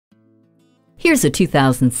Here's a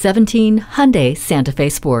 2017 Hyundai Santa Fe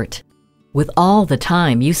Sport. With all the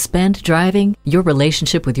time you spend driving, your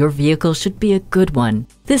relationship with your vehicle should be a good one.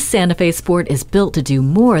 This Santa Fe Sport is built to do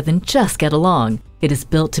more than just get along. It is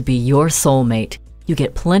built to be your soulmate. You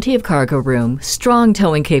get plenty of cargo room, strong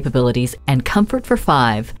towing capabilities, and comfort for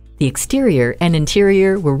 5. The exterior and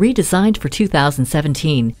interior were redesigned for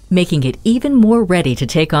 2017, making it even more ready to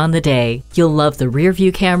take on the day. You'll love the rear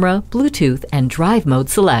view camera, Bluetooth, and drive mode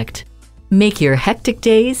select. Make your hectic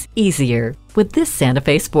days easier with this Santa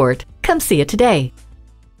Fe Sport. Come see it today.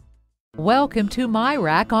 Welcome to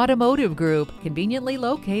Mirak Automotive Group, conveniently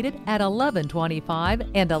located at 1125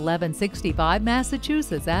 and 1165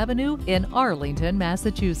 Massachusetts Avenue in Arlington,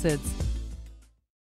 Massachusetts.